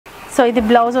So ఇది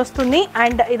blouse వస్తుంది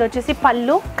and ఇది వచ్చేసి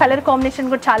పళ్ళు. కలర్ కాంబినేషన్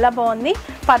కూడా చాలా బాగుంది,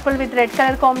 purple with red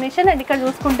colour combination. And ఇక్కడ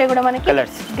చూసుకుంటే కూడా మనకి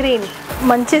గ్రీన్,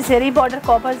 మంచి zari border,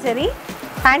 copper zari,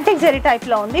 antique zari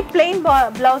టైప్లో ఉంది. ప్లెయిన్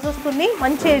బ్లౌజ్ వస్తుంది,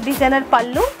 మంచి డిజైనర్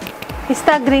పళ్ళు.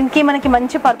 పిస్తా గ్రీన్కి మనకి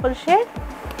మంచి పర్పుల్ షేడ్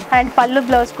అండ్ పళ్ళు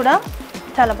బ్లౌజ్ కూడా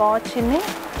చాలా బాగా వచ్చింది.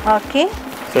 ఓకే,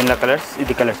 సో ఇందులో కలర్స్,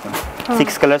 ఇది కలర్స్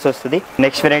 6 కలర్స్ వస్తుంది.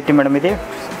 నెక్స్ట్ వెరైటీ మేడం ఇది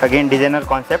again designer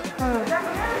concept,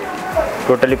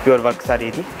 totally pure work sorry,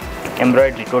 ఇది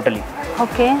ఎంబ్రాయిడరీ టోటలీ.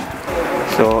 ఓకే,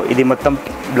 సో ఇది మొత్తం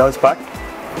బ్లౌజ్ పార్ట్,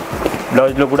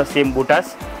 బ్లౌజ్లో కూడా same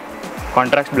buttas,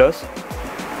 contract blouse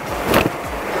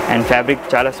and fabric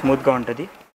చాలా స్మూత్గా ఉంటుంది.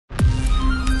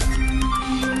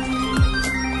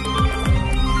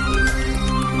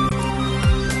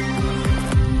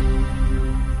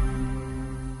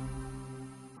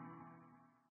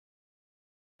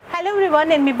 హలో ఎవ్రీవన్,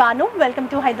 నేను మీ బాను. వెల్కమ్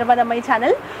టు హైదరాబాద్ అమ్మాయి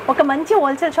ఛానల్. ఒక మంచి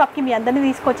హోల్సేల్ షాప్కి మీ అందరినీ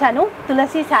తీసుకొచ్చాను.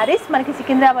 తులసి శారీస్ మనకి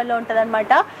సికింద్రాబాద్లో ఉంటుంది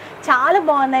అనమాట. చాలా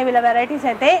బాగున్నాయి వీళ్ళ వెరైటీస్,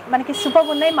 అయితే మనకి సూపర్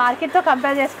ఉన్నాయి. మార్కెట్తో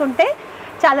కంపేర్ చేసుకుంటే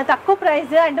చాలా తక్కువ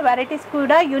ప్రైస్ అండ్ వెరైటీస్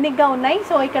కూడా యూనిక్గా ఉన్నాయి.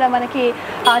 సో ఇక్కడ మనకి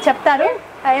చెప్తారు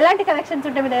ఎలాంటి కలెక్షన్స్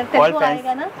ఉంటాయి మీ దగ్గర.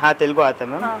 తెలుగు आता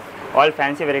मैम, ऑल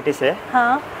फैंसी वेराइटीज है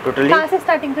टोटली. कहाँ से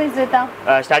स्टार्टिंग प्राइस रहता?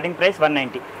 स्टार्टिंग प्राइस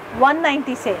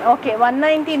 190 से. ఓకే,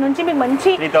 190 నుంచి మీకు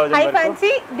మంచి హై ఫ్యాన్సీ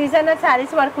డిజైనర్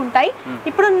శారీస్ వరకు ఉంటాయి.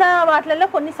 ఇప్పుడున్న వాటిలలో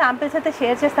కొన్ని శాంపిల్స్ అయితే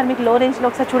షేర్ చేస్తాను మీకు లో రేంజ్ లో.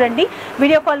 ఒకసారి చూడండి,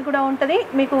 వీడియో కాల్ కూడా ఉంటుంది,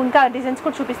 మీకు ఇంకా డిజైన్స్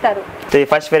కూడా చూపిస్తారు. तो ये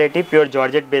first variety pure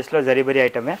georgette base लो जरी बरी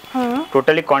आइटम है,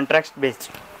 totally contrast based.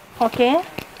 Okay,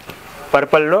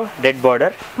 purple low red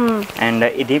border and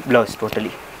ఇది బ్లౌజ్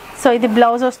టోటలీ. సో ఇది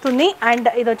బ్లౌజ్ వస్తుంది అండ్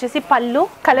ఇది వచ్చేసి పళ్ళు.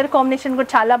 కలర్ కాంబినేషన్ కూడా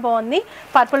చాలా బాగుంది,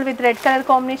 purple with red colour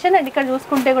combination. And ఇక్కడ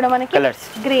చూసుకుంటే కూడా మనకి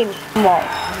green. Wow,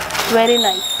 very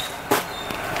nice.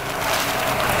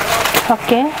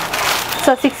 Okay,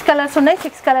 so 6 colours ఉన్నాయి,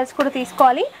 6 కలర్స్ కూడా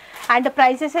తీసుకోవాలి. అండ్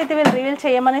ప్రైసెస్ అయితే వీళ్ళు రివీల్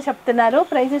చేయమని చెప్తున్నారు.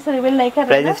 ప్రైసెస్ రివీల్ नहीं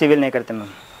करते मैम.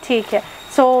 ठीक है.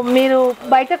 సో మీరు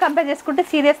బయట కంపేర్ చేసుకుంటే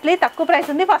సీరియస్లీ తక్కువ ప్రైస్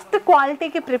ఉంది. ఫస్ట్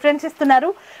క్వాలిటీకి ప్రిఫరెన్స్ ఇస్తున్నారు.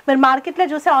 మీరు మార్కెట్లో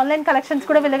చూసే ఆన్లైన్ కలెక్షన్స్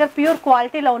కూడా వీళ్ళ దగ్గర ప్యూర్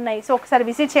క్వాలిటీలో ఉన్నాయి. సో ఒకసారి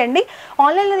విజిట్ చేయండి.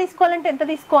 ఆన్లైన్లో తీసుకోవాలంటే ఎంత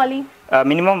తీసుకోవాలి?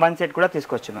 మినిమం 1 సెట్ కూడా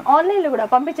తీసుకోవచ్చు మ్యామ్. ఆన్లైన్లో కూడా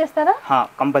పంపించేస్తారా?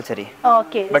 Compulsory.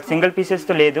 Okay, but single pieces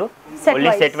తో లేదు,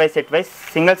 only set wise.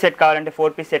 Single set కావాలంటే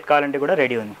 4 పీస్ సెట్ కావాలంటే కూడా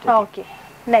రెడీ ఉంది. Okay,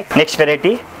 next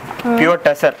variety pure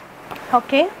tussar.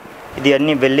 Okay, ఇది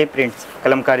అన్ని వెల్లీ prints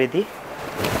కలంకారీది,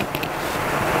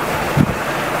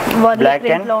 black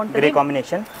and grey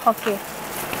combination. Okay,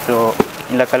 so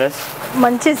ఇలా కలర్స్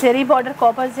మంచి zari border,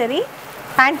 copper zari,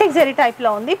 antique zari టైప్లో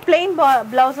ఉంది. ప్లెయిన్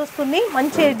బ్లౌజ్ వస్తుంది,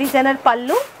 మంచి డిజైనర్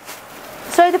పళ్ళు.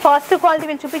 సో ఇది ఫస్ట్ క్వాలిటీ,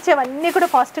 వీళ్ళు చూపించేవన్నీ కూడా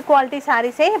ఫస్ట్ క్వాలిటీ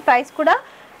శారీసే. ప్రైస్ కూడా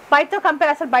బయటతో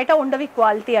కంపేర్ అసలు బయట ఉండవి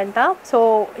క్వాలిటీ అంట. సో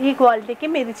ఈ క్వాలిటీకి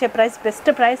మీరు ఇచ్చే ప్రైస్ బెస్ట్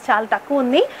ప్రైస్, చాలా తక్కువ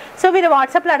ఉంది. సో మీరు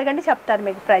వాట్సాప్లో అడగండి, చెప్తారు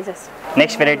మీకు prices.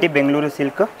 Next variety Bengaluru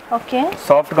silk. Okay,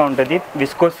 సాఫ్ట్గా ఉంటుంది,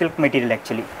 viscose silk material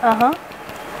actually.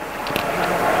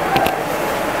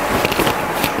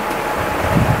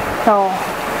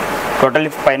 Total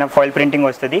పైన ఫాయిల్ ప్రింటింగ్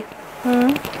వస్తుంది.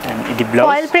 ఇది blouse,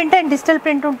 foil print and digital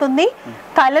print ఉంటుంది.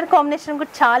 కలర్ కాంబినేషన్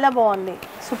కూడా చాలా బాగుంది,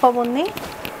 సూపర్ ఉంది.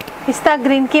 పిస్తా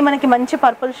గ్రీన్ కి మనకి మంచి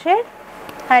పర్పుల్ షేడ్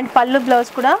అండ్ పళ్ళు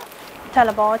బ్లౌజ్ కూడా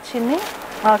చాలా బాగా వచ్చింది.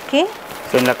 ఓకే,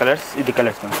 సో ఇందులో కలర్స్, ఇది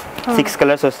కలర్స్ 6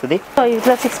 కలర్స్ వస్తుంది. సో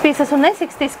ఇట్లా 6 పీసెస్ ఉన్నాయి,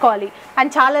 6 తీసుకోవాలి.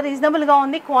 అండ్ చాలా రీజనబుల్గా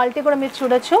ఉంది, క్వాలిటీ కూడా మీరు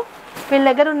చూడొచ్చు. వీళ్ళ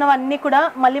దగ్గర ఉన్నవన్నీ కూడా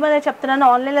మళ్ళీ చెప్తున్నాను,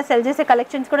 ఆన్లైన్లో సెల్ చేసే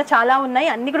కలెక్షన్స్ కూడా చాలా ఉన్నాయి.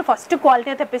 అన్నీ కూడా ఫస్ట్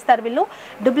క్వాలిటీ తెప్పిస్తారు వీళ్ళు.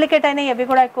 డూప్లికేట్ అయినా ఎవి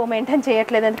కూడా ఎక్కువ మెయింటైన్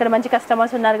చేయట్లేదు, ఎందుకంటే మంచి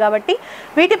కస్టమర్స్ ఉన్నారు కాబట్టి.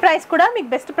 వీటి ప్రైస్ కూడా మీకు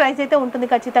బెస్ట్ ప్రైస్ అయితే ఉంటుంది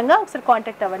ఖచ్చితంగా. ఒకసారి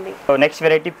కాంటాక్ట్ అవ్వండి. So next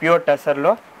variety pure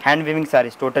టసర్లో hand weaving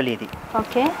saris totally. ఇది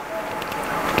ఓకే,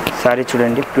 సారీ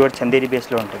చూడండి, ప్యూర్ చందేరి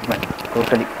బేస్లో ఉంటుంది మరి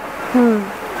totally.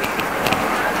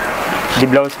 The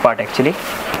blouse part actually.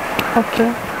 Okay,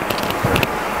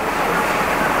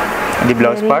 the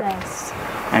blouse part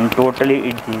and totally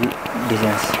ఇది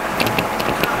designs.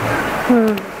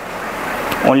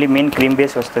 Only main cream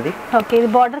base వస్తుంది. ఓకే, ఇది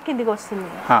బార్డర్ కిందికి వస్తుంది.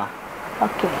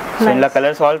 ఓకే, సో ఇలా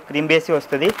కలర్స్ ఆల్ క్రీమ్ బేస్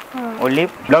వస్తుంది, ఓన్లీ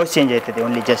బ్లౌజ్ చేంజ్ అవుతుంది,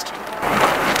 ఓన్లీ జస్ట్.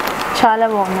 చాలా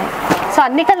బాగున్నాయి. సో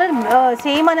అన్ని కలర్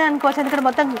సేమ్ అని అనుకోవచ్చు, ఎందుకంటే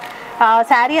మొత్తం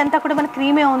శారీ అంతా కూడా మన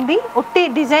క్రీమే ఉంది. ఒట్టి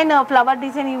డిజైన్, ఫ్లవర్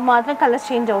డిజైన్ ఇవి మాత్రం కలర్స్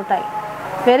చేంజ్ అవుతాయి.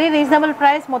 వెరీ రీజనబుల్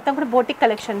ప్రైస్, మొత్తం కూడా boutique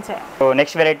collections. So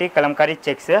next variety Kalamkari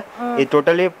checks. ఇది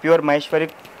totally pure Maheshwari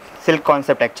silk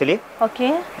concept actually. Okay,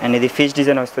 and ఇది ఫిష్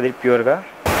డిజైన్ వస్తుంది ప్యూర్గా.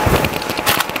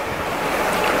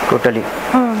 టోటలీ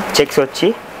చెక్స్ వచ్చి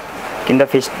కింద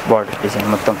ఫిష్ బార్డర్ డిజైన్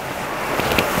మొత్తం.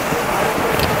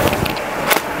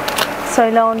 సో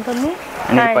ఇలా ఉంటుంది.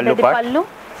 పళ్ళు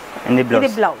అండ్ ఇది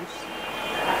బ్లౌజ్.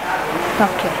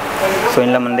 ఓకే, సో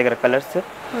ఇందులో మన దగ్గర కలర్స్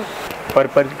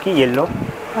పర్పుల్ కి yellow.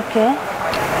 Okay,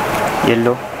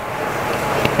 yellow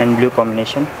and blue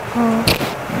combination,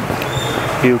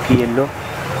 బ్లూకి ఎల్లో,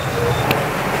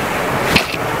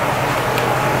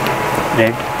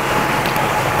 రెడ్.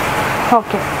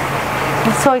 ఓకే,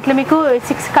 సో ఇట్లా మీకు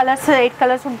 6 కలర్స్ 8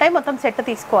 కలర్స్ ఉంటాయి, మొత్తం సెట్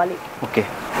తీసుకోవాలి. ఓకే,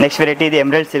 నెక్స్ట్ వెరైటీ ఇది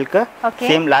emerald silk.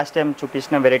 Same last time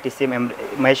చూపించిన వెరైటీ సేమ్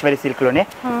మహేశ్వరి సిల్క్ లోనే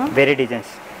వేరే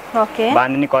డిజైన్స్. ఓకే,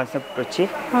 బాందిని కాన్సెప్ట్ వచ్చి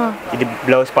ఇది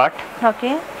బ్లౌజ్ పార్ట్.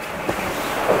 ఓకే,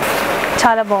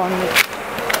 చాలా బాగుంది.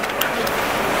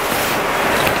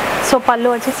 సో పళ్ళు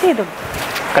వచ్చేసి ఇది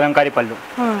కలంకారీ పళ్ళు,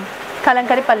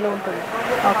 కలంకారీ పళ్ళు ఉంటుంది.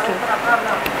 ఓకే,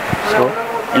 సో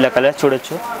ఇలా కలర్స్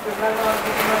చూడొచ్చు.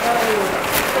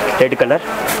 Red colour,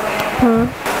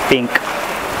 pink,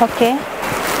 okay,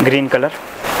 green colour,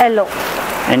 yellow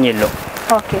and yellow.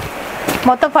 Okay,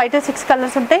 మొత్తం 5 to 6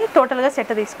 కలర్స్ ఉంటాయి, టోటల్గా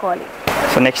సెట్ తీసుకోవాలి.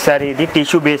 సో నెక్స్ట్ సారీ ఇది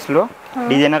టిష్యూ బేస్లో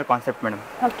designer concept madam.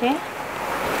 Okay,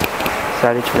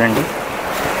 sorry చూడండి,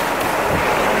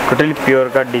 టోటలీ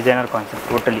ప్యూర్గా designer concept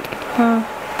totally.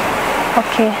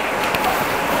 Okay,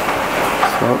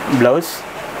 so blouse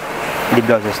ఇది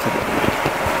బ్లౌజ్ వస్తుంది.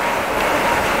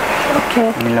 ఓకే,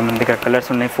 ఇందులో మన దగ్గర కలర్స్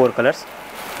ఉన్నాయి, 4 కలర్స్.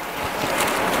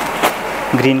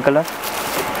 గ్రీన్ కలర్,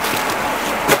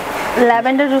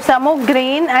 లావెండర్ చూసాము,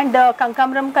 గ్రీన్ అండ్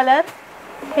కంకాంబరం కలర్,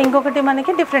 ఇంకొకటి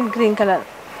మనకి డిఫరెంట్ గ్రీన్ కలర్.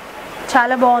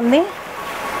 చాలా బాగుంది,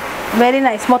 వెరీ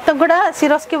నైస్. మొత్తం కూడా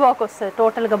సిరోస్కి వర్క్ వస్తుంది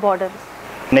టోటల్గా బార్డర్.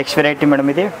 నెక్స్ట్ వెరైటీ మేడం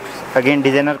ఇది again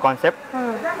designer concept,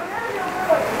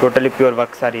 totally pure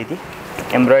work sorry. ఇది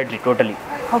ఎంబ్రాయిడరీ టోటలీ.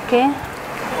 ఓకే,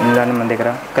 ఇందులో మన దగ్గర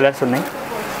కలర్స్ ఉన్నాయి,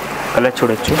 కలర్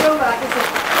చూడొచ్చు.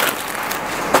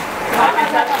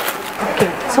 ఓకే,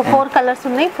 సో 4 కలర్స్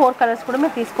ఉన్నాయి, 4 కలర్స్ కూడా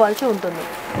మీరు తీసుకోవాల్సి ఉంటుంది.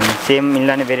 సేమ్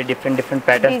ఇందులోనే వేరే డిఫరెంట్ డిఫరెంట్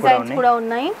ప్యాటర్న్స్ కూడా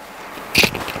ఉన్నాయి,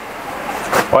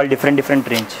 ఆల్ డిఫరెంట్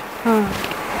రేంజ్.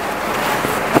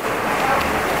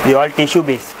 ఇది all tissue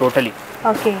base totally.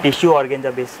 Okay, tissue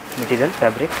organza base material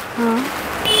fabric.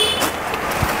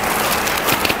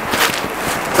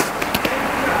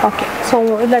 Okay, so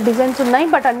ఇలా డిజైన్స్ ఉన్నాయి,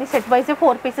 బట్ అన్ని సెట్ వైజ్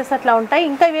 4 పీసెస్ అట్లా ఉంటాయి.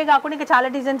 ఇంకా ఇవే కాకుండా ఇంకా చాలా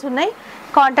డిజైన్స్ ఉన్నాయి,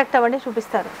 కాంటాక్ట్ అవ్వండి,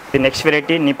 చూపిస్తారు. ఇది next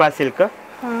variety Nipah silk,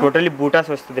 totally buttas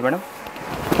వస్తుంది మేడం,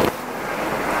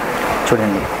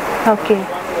 చూడండి. ఓకే,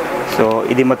 సో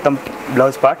ఇది మొత్తం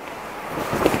బ్లౌజ్ పార్ట్,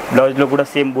 బ్లౌజ్లో కూడా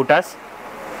same buttas,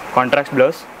 contract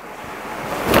blouse,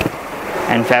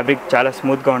 and fabric చాలా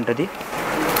స్మూత్గా ఉంటుంది.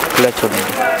 ఇలా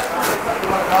చూడండి.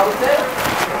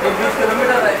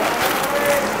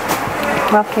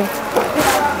 Okay,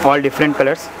 all different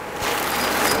colours,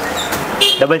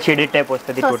 double shaded type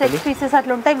వస్తుంది టోటలీ. సెట్ పీసెస్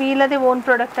అట్లా ఉంటాయి, వీళ్ళది ఓన్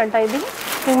ప్రోడక్ట్ అంట ఇది,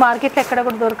 మీకు మార్కెట్లో ఎక్కడ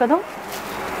కూడా దొరకదు.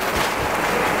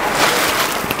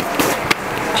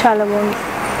 చాలా బాగుంది.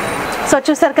 సో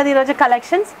చూసారు కదా ఈరోజు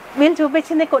కలెక్షన్స్. వీళ్ళు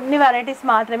చూపించింది కొన్ని వెరైటీస్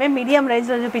మాత్రమే, మీడియం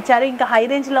రేంజ్లో చూపించారు. ఇంకా హై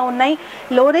రేంజ్లో ఉన్నాయి,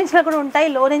 లో రేంజ్లో కూడా ఉంటాయి.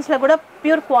 లో రేంజ్లో కూడా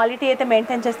ప్యూర్ క్వాలిటీ అయితే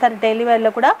మెయింటైన్ చేస్తారు. డైలీ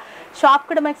వేర్లో కూడా షాప్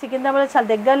కూడా మీకు సికింద్రాబాద్లో చాలా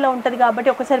దగ్గరలో ఉంటుంది కాబట్టి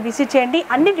ఒకసారి విజిట్ చేయండి.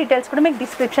 అన్ని డీటెయిల్స్ కూడా మీకు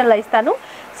డిస్క్రిప్షన్లో ఇస్తాను.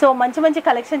 సో మంచి మంచి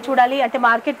కలెక్షన్ చూడాలి అంటే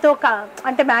మార్కెట్తో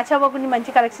అంటే మ్యాచ్ అవ్వకుండా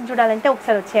మంచి కలెక్షన్ చూడాలంటే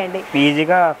ఒకసారి వచ్చేయండి.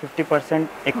 ఈజీగా 50%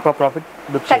 ఎక్కువ ప్రాఫిట్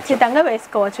ఖచ్చితంగా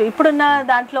వేసుకోవచ్చు. ఇప్పుడున్న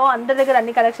దాంట్లో అందరి దగ్గర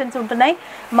అన్ని కలెక్షన్స్ ఉంటున్నాయి,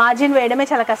 మార్జిన్ వేయడమే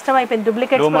చాలా కష్టం అయిపోయింది,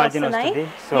 డూప్లికేట్స్ వస్తున్నాయి.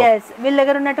 ఎస్, వీళ్ళ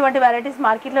దగ్గర ఉన్నటువంటి వెరైటీస్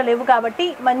మార్కెట్లో లేవు కాబట్టి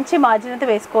మంచి మార్జిన్ అయితే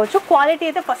వేసుకోవచ్చు. క్వాలిటీ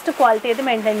అయితే ఫస్ట్ క్వాలిటీ అయితే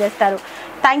మెయింటైన్ చేస్తారు.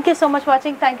 Thank you so much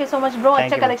watching, thank you so much bro,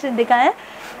 వచ్చే కలెక్షన్ దిగాయా.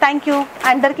 Thank you.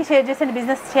 అందరికీ షేర్ చేసిన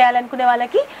బిజినెస్ చేయాలనుకునే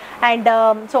వాళ్ళకి అండ్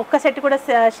సో ఒక్క సెట్ కూడా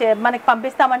మనకి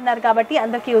పంపిస్తామంటున్నారు కాబట్టి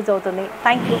అందరికీ యూజ్ అవుతుంది.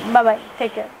 Thank you, bye,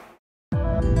 take care.